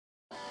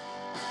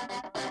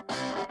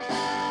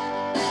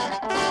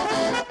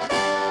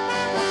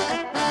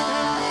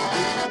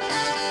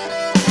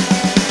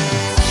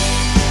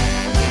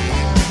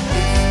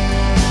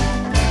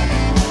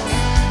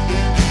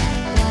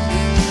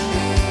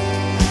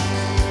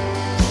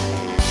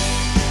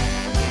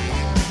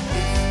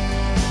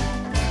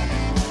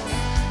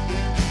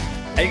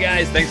Hey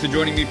guys, thanks for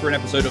joining me for an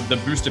episode of the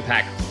Booster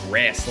Pack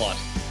Rare Slot.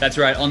 That's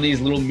right, on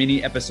these little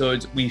mini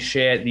episodes, we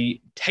share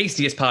the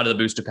tastiest part of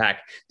the Booster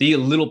Pack, the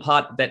little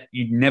part that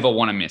you never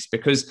want to miss,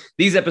 because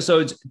these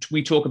episodes,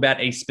 we talk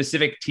about a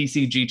specific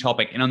TCG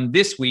topic. And on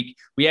this week,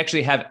 we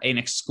actually have an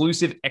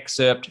exclusive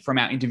excerpt from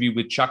our interview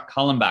with Chuck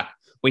Kallenbach,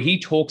 where he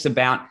talks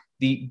about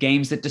the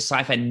games that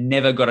Decipher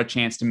never got a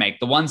chance to make,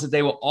 the ones that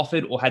they were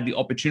offered or had the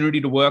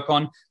opportunity to work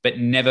on, but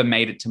never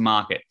made it to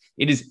market.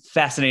 It is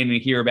fascinating to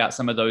hear about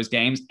some of those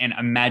games and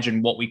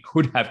imagine what we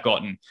could have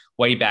gotten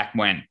way back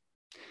when.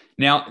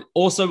 Now,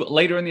 also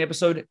later in the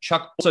episode,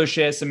 Chuck also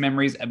shares some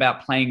memories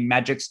about playing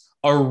Magic's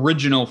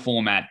original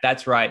format.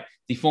 That's right,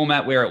 the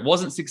format where it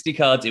wasn't 60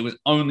 cards, it was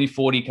only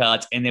 40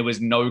 cards, and there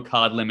was no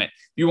card limit.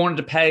 If you wanted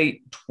to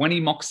pay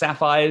 20 Mox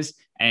Sapphires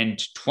and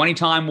 20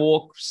 Time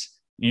Warps,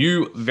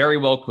 you very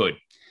well could.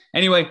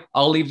 Anyway,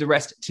 I'll leave the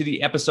rest to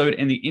the episode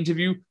and the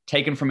interview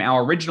taken from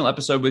our original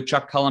episode with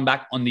Chuck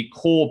Kallenbach on the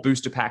core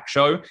Booster Pack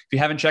show. If you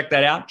haven't checked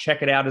that out,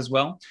 check it out as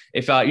well.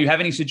 If you have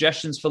any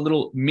suggestions for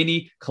little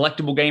mini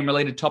collectible game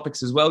related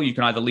topics as well, you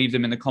can either leave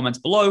them in the comments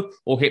below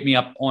or hit me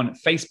up on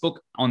Facebook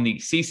on the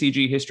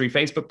CCG History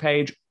Facebook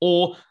page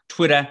or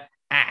Twitter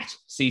at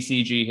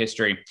CCG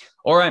History.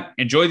 All right,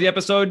 enjoy the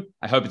episode.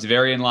 I hope it's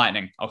very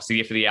enlightening. I'll see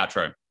you for the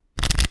outro.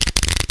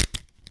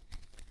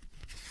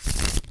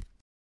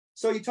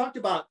 So you talked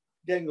about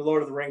getting the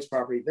Lord of the Rings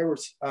property. There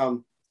was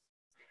our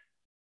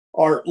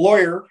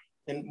lawyer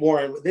and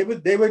Warren.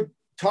 They would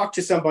talk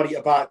to somebody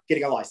about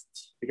getting a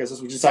license, because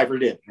that's what Decipher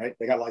did, right?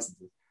 They got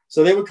licenses.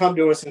 So they would come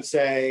to us and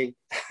say,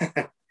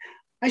 I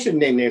shouldn't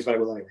name names, but I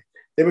will anyway.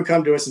 They would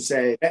come to us and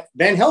say,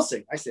 Van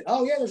Helsing. I said,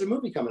 oh yeah, there's a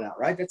movie coming out,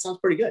 right? That sounds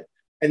pretty good.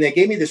 And they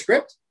gave me the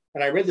script,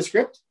 and I read the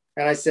script,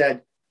 and I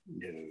said,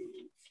 no.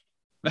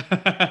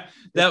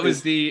 That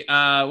was the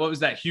what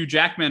was that Hugh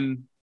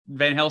Jackman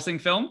Van Helsing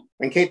film?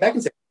 And Kate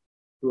Beckinsale,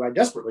 who I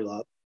desperately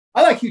love.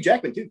 I like Hugh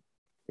Jackman too.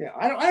 Yeah,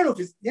 I don't know if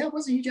it's,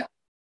 was it Hugh Jackman?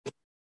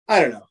 I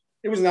don't know.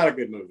 It was not a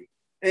good movie.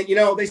 And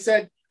they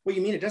said, well,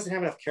 you mean it doesn't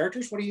have enough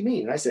characters? What do you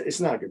mean? And I said,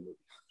 it's not a good movie.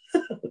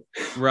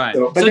 Right.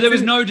 So there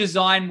was no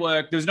design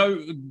work. There was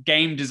no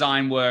game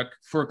design work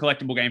for a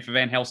collectible game for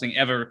Van Helsing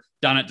ever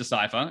done at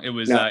Decipher. It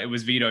was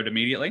vetoed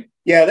immediately.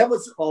 Yeah, that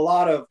was a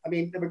lot of,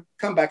 they would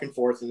come back and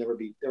forth, and there would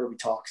be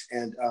talks.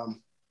 And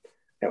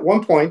at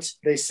one point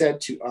they said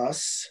to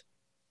us,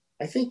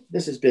 I think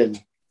this has been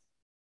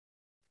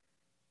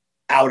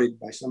outed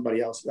by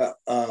somebody else,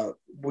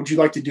 would you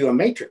like to do a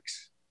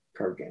Matrix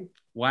card game?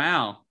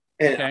 Wow.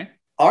 And okay.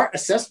 Our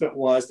assessment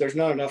was there's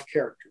not enough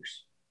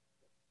characters.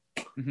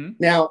 Mm-hmm.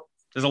 Now,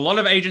 there's a lot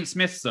of Agent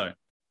Smiths, though.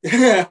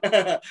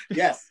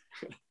 Yes.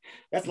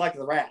 That's like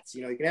the rats.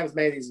 You can have as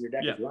many of these in your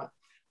deck if you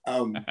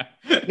want.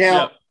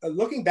 Now,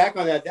 looking back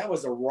on that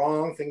was the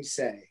wrong thing to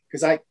say,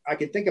 because I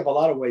could think of a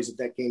lot of ways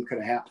that game could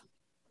have happened.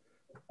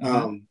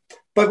 Mm-hmm.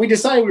 But we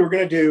decided we were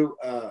going to do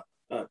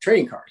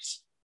trading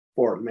cards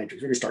for the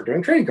Matrix. We're going to start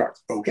doing trading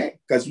cards. Okay.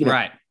 Because,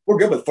 we're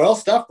good with foil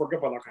stuff. We're good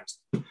with all kinds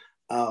of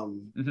stuff.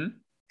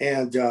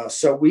 And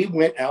so we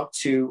went out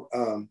to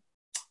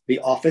the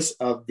office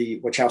of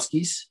the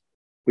Wachowskis,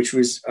 which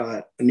was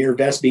near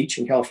Venice Beach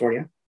in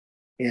California.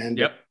 And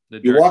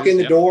you walk in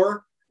the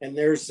door, and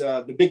there's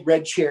the big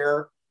red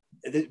chair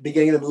at the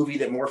beginning of the movie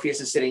that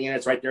Morpheus is sitting in.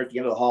 It's right there at the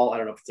end of the hall. I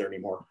don't know if it's there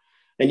anymore.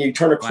 And you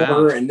turn a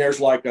corner, and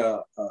there's like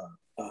the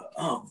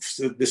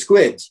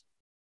squids.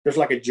 There's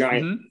like a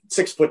giant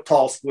 6 foot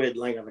tall squid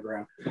laying on the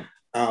ground.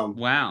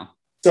 Wow.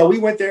 So we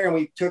went there, and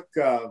we took,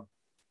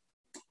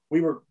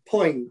 we were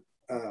pulling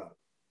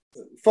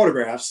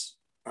photographs.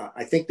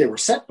 I think they were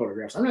set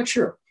photographs. I'm not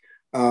sure.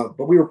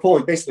 But we were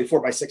pulling basically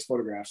 4x6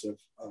 photographs of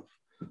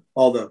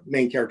all the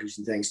main characters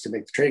and things to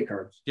make the trading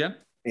cards. Yeah.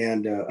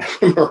 And I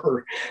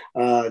remember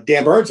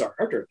Dan Burns, our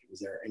art director,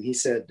 was there. And he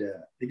said,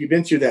 have you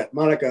been through that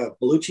Monica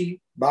Bellucci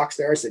box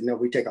there? I said, no,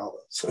 we take all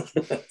those.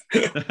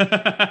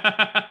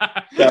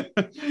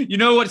 You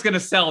know what's going to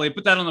sell? They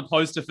put that on the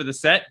poster for the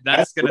set.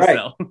 That's going to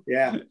sell.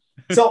 Yeah.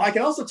 So I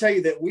can also tell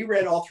you that we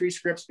read all 3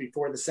 scripts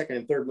before the second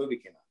and third movie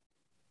came out.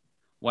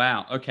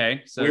 Wow.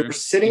 Okay. So we were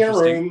sitting in a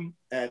room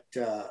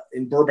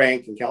in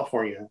Burbank in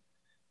California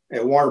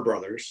at Warner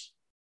Brothers,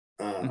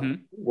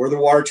 where the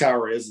water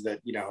tower is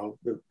that,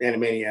 the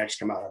Animaniacs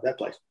come out of that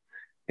place.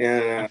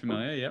 And I'm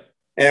familiar. Yep.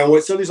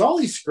 And so there's all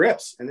these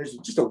scripts, and there's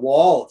just a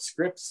wall of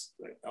scripts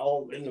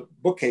all in the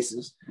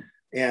bookcases.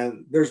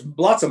 And there's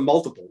lots of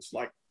multiples,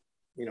 like,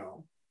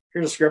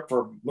 here's a script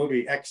for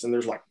movie X, and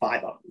there's like 5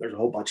 of them. There's a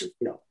whole bunch of,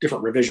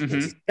 different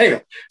revisions.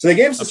 Anyway, so they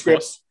gave us the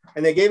scripts,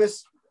 and they gave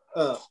us,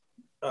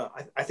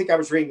 I think I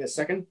was reading the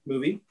second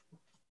movie,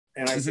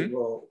 and I said,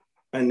 well,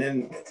 and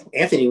then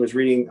Anthony was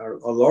reading,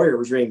 a lawyer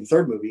was reading the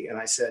third movie, and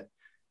I said,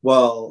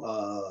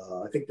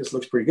 well, I think this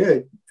looks pretty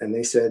good. And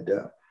they said,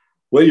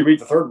 will you read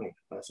the third one?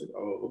 And I said,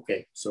 oh,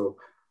 okay. So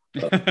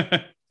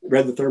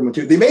read the third one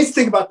too. The amazing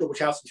thing about the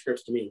Wachowski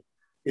scripts to me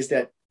is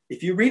that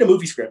if you read a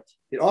movie script,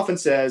 it often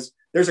says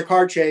there's a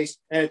car chase,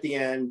 and at the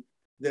end,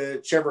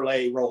 the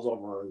Chevrolet rolls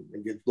over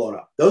and gets blown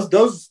up.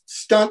 Those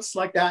stunts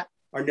like that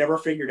are never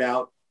figured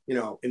out,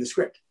 in the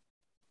script.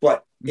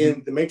 But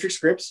in the Matrix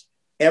scripts,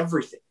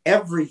 everything.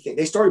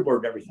 They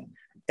storyboarded everything.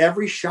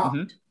 Every shot,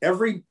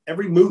 every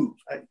move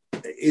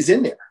is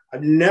in there.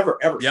 I've never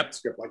ever seen a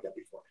script like that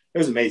before. It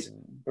was amazing.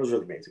 It was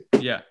really amazing.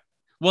 Yeah.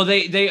 Well,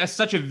 they are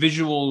such a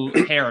visual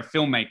pair of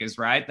filmmakers,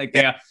 right? Like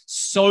they are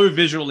so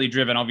visually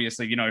driven.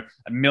 Obviously, you know,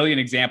 a million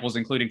examples,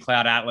 including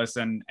Cloud Atlas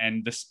and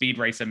the Speed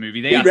Racer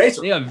movie. They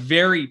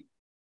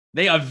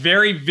are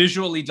very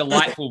visually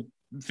delightful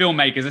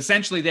filmmakers.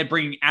 Essentially, they're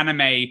bringing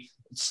anime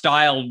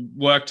style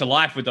work to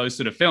life with those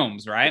sort of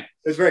films, right?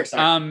 It's very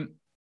exciting.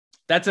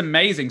 That's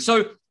amazing.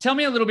 So tell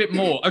me a little bit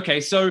more.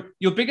 Okay, so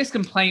your biggest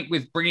complaint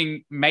with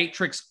bringing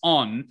Matrix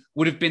on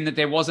would have been that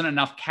there wasn't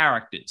enough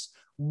characters.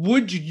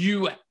 Would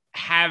you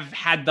have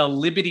had the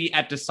liberty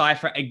at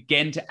Decipher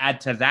again to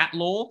add to that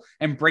lore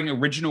and bring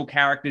original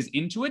characters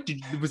into it?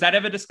 Was that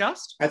ever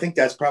discussed? I think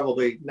that's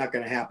probably not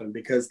going to happen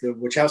because the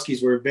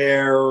Wachowskis were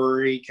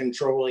very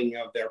controlling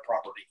of their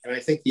property. And I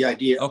think the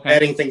idea of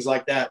adding things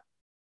like that,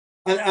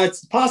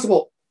 it's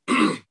possible.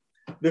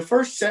 The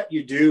first set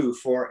you do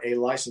for a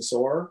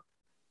licensor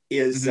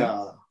is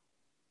the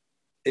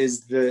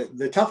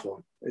tough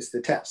one. It's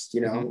the test,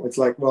 you know. It's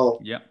like,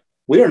 well,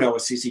 we don't know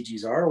what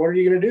CCGs are. What are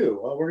you going to do?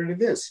 Well, we're going to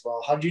do this.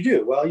 Well, how did you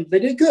do? Well, they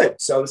did good.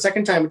 So the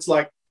second time it's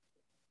like,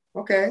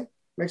 okay,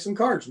 make some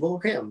cards. We'll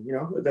look him, you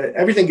know,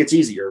 everything gets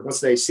easier once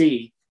they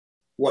see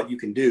what you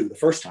can do the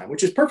first time,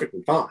 which is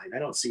perfectly fine. I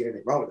don't see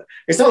anything wrong with it.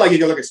 It's not like you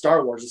can look at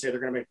Star Wars and say they're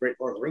going to make a great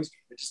Lord of the Rings game.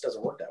 It just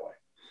doesn't work that way.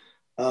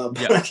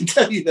 But I can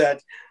tell you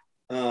that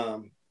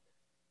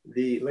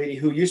the lady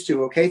who used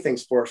to okay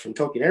things for us from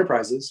Tolkien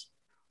Enterprises,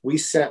 we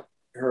sent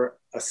her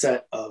a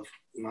set of,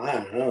 I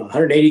don't know,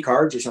 180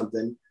 cards or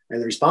something. And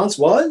the response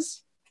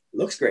was,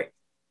 looks great.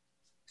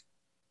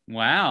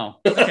 Wow.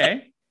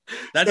 Okay.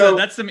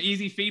 That's some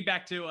easy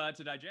feedback to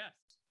digest.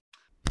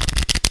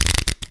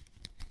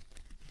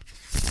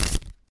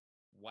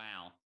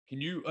 Wow.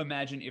 Can you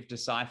imagine if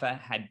Decipher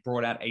had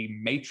brought out a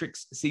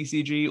Matrix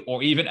CCG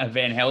or even a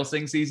Van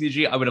Helsing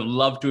CCG? I would have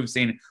loved to have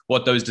seen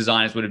what those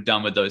designers would have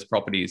done with those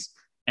properties.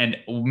 And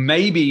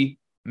maybe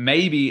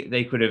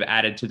they could have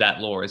added to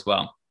that lore as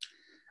well.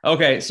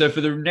 Okay, so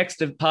for the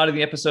next part of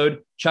the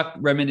episode, Chuck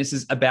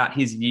reminisces about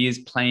his years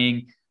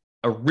playing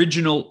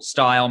original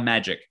style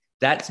Magic.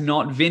 That's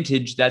not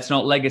vintage, that's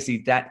not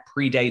legacy, that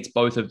predates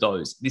both of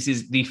those. This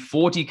is the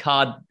 40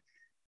 card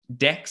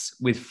decks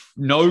with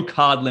no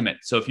card limit.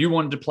 So if you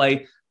wanted to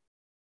play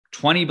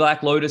 20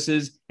 Black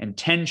Lotuses and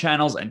 10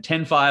 channels and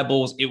 10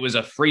 fireballs, it was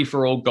a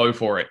free-for-all, go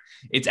for it.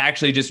 It's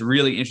actually just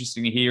really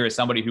interesting to hear as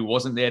somebody who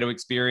wasn't there to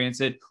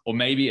experience it, or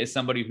maybe as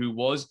somebody who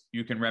was,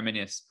 you can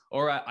reminisce.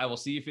 All right, I will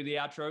see you for the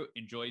outro.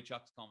 Enjoy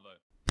Chuck's convo.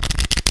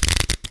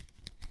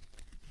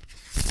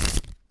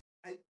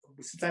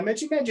 Since I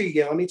mentioned Magic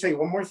again, let me tell you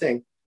one more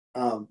thing.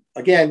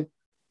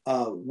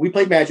 We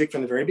played Magic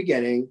from the very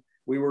beginning.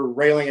 We were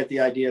railing at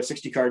the idea of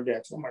 60 card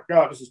decks. Oh my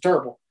God, this is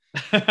terrible.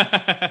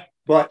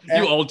 But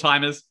you old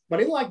timers.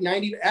 But in like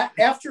 90,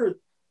 after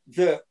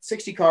the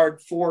 60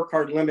 card, 4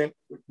 card limit,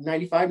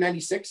 95,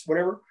 96,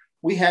 whatever,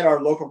 we had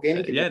our local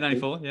gaming community.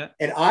 94, yeah.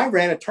 And I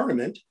ran a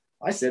tournament.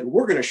 I said,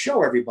 we're going to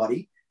show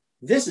everybody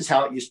this is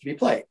how it used to be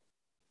played.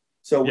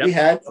 So we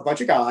had a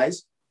bunch of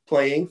guys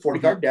playing 40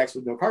 card decks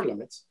with no card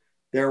limits.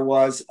 There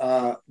was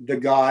the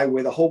guy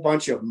with a whole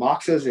bunch of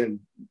Moxas and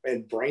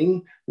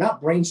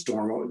not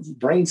Brainstorm,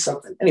 Brain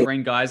something. Anyway,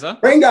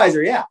 Brain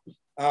Geyser, yeah.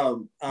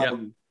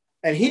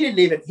 And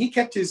he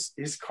kept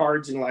his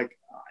cards in like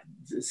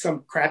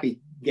some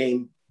crappy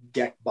game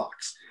deck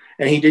box,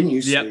 and he didn't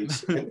use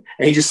sleeves, and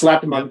he just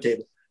slapped them on the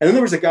table. And then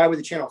there was a guy with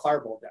a Channel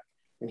Fireball deck,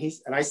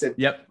 and I said,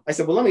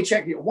 well, let me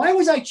check. Why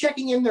was I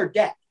checking in their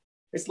deck?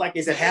 It's like,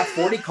 is it half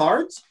 40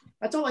 cards?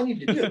 That's all I need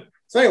to do.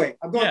 So anyway,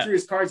 I'm going through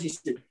his cards. He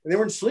said, and they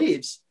were in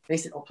sleeves. And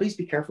he said, oh, please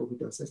be careful with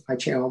those. That's my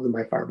channel and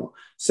my Fireball.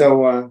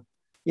 So,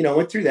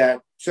 went through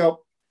that.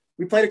 So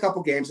we played a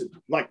couple games,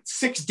 like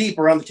 6 deep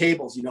around the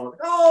tables, like,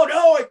 oh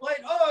no, he played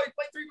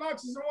 3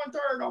 boxes in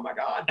 1/3. Oh my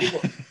God.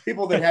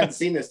 People that hadn't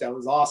seen this, that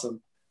was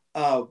awesome.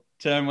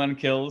 Turn 1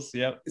 kills.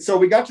 Yep. So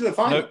we got to the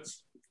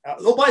finals. By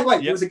the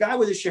way, there was a guy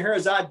with a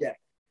Scheherazade deck.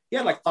 He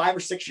had like 5 or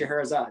 6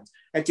 Scheherazads.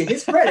 And to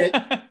his credit,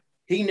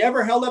 he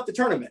never held up the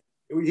tournament.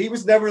 He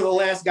was never the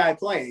last guy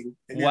playing.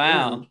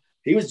 Wow.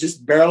 He was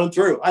just barreling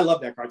through. I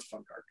love that card. It's a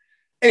fun card.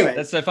 Anyway.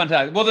 That's so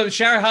fantastic. Well, the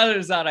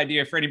Scheherazade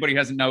idea, for anybody who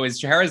doesn't know, is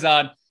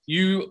Scheherazade,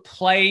 you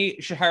play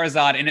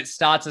Scheherazade and it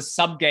starts a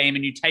sub game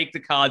and you take the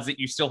cards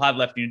that you still have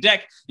left in your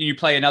deck and you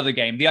play another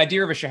game. The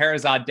idea of a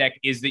Scheherazade deck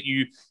is that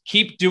you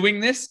keep doing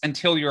this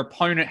until your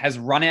opponent has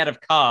run out of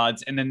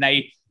cards and then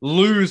they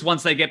lose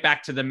once they get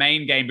back to the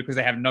main game because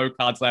they have no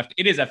cards left.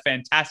 It is a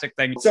fantastic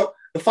thing. So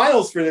the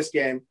finals for this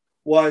game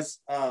was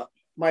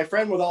my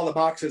friend with all the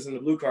boxes and the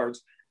blue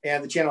cards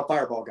and the Channel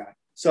Fireball guy.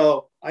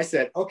 So I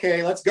said,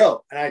 okay, let's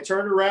go. And I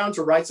turned around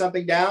to write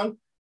something down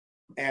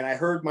and I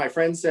heard my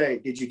friend say,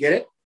 did you get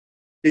it?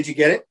 Did you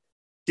get it?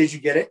 Did you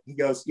get it? He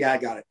goes, yeah, I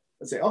got it.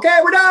 I say, okay,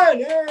 we're done.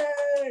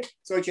 Yay!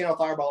 So I Channel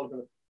Fireball.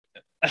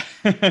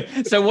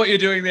 So what you're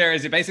doing there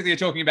is you're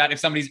talking about if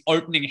somebody's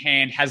opening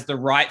hand has the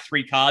right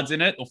 3 cards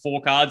in it or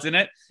 4 cards in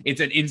it,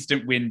 it's an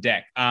instant win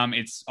deck.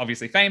 It's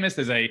obviously famous.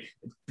 There's a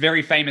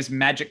very famous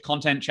Magic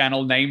content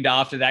channel named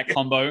after that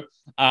combo.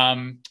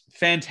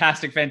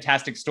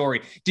 Fantastic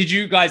story. Did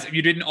you guys,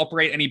 you didn't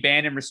operate any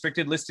banned and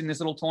restricted lists in this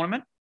little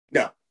tournament?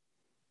 No.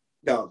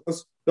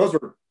 Those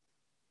were,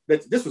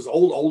 this was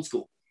old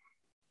school.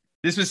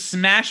 This was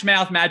Smash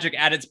Mouth Magic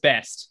at its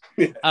best.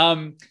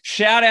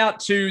 Shout out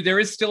to, there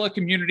is still a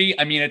community.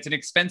 I mean, it's an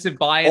expensive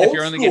buy-in if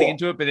you're only getting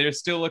into it, but there's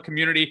still a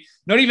community,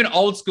 not even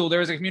old school.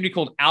 There is a community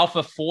called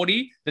Alpha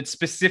 40 that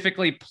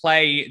specifically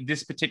play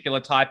this particular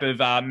type of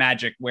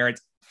Magic, where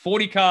it's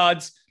 40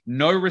 cards,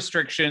 no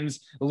restrictions,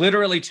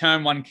 literally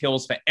turn 1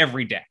 kills for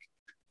every deck.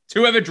 It's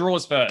whoever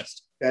draws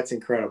first. That's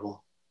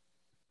incredible.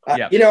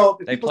 Yeah, they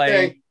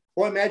say,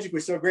 boy, Magic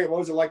was so great. What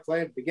was it like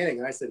playing at the beginning?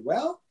 And I said,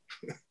 well,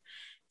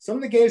 some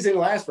of the games didn't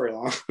last very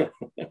long.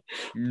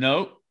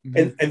 Nope.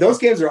 And those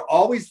games are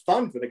always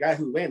fun for the guy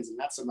who wins and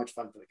not so much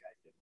fun for the guy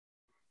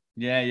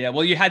who didn't. Yeah.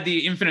 Well, you had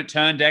the infinite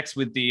turn decks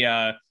with the,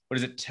 what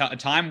is it,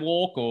 Time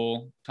Walk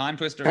or Time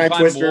Twister? Time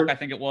Twister. Walk, I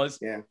think it was.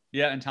 Yeah.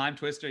 Yeah, and Time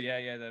Twister.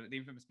 Yeah, the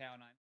infamous Power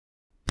 9.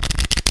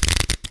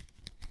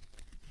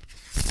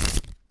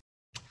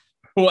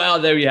 Wow,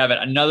 there you have it.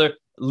 Another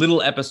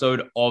little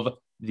episode of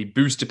the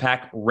Booster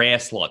Pack Rare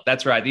Slot.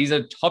 That's right. These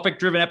are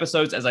topic-driven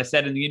episodes, as I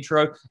said in the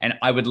intro, and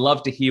I would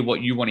love to hear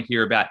what you want to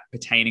hear about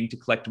pertaining to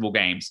collectible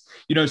games.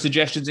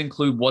 Suggestions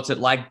include what's it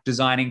like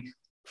designing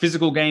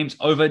physical games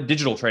over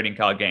digital trading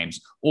card games,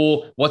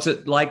 or what's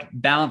it like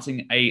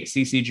balancing a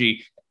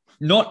CCG.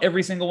 Not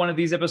every single one of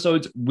these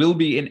episodes will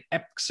be an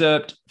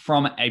excerpt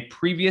from a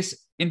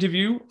previous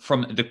interview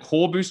from the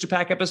core Booster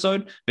Pack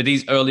episode, but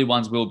these early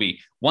ones will be.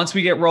 Once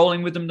we get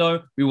rolling with them, though,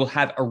 we will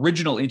have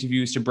original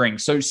interviews to bring.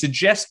 So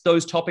suggest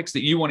those topics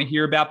that you want to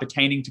hear about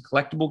pertaining to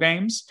collectible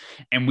games,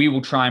 and we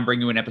will try and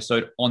bring you an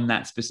episode on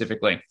that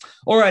specifically.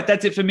 All right,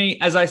 that's it for me.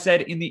 As I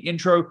said in the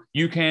intro,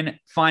 you can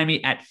find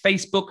me at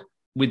Facebook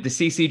with the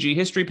CCG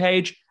History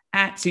page,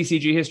 at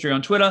CCG History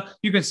on Twitter.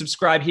 You can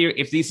subscribe here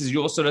if this is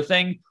your sort of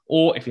thing,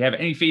 or if you have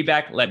any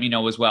feedback, let me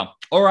know as well.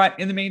 All right,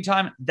 in the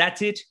meantime,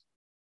 that's it.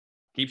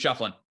 Keep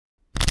shuffling.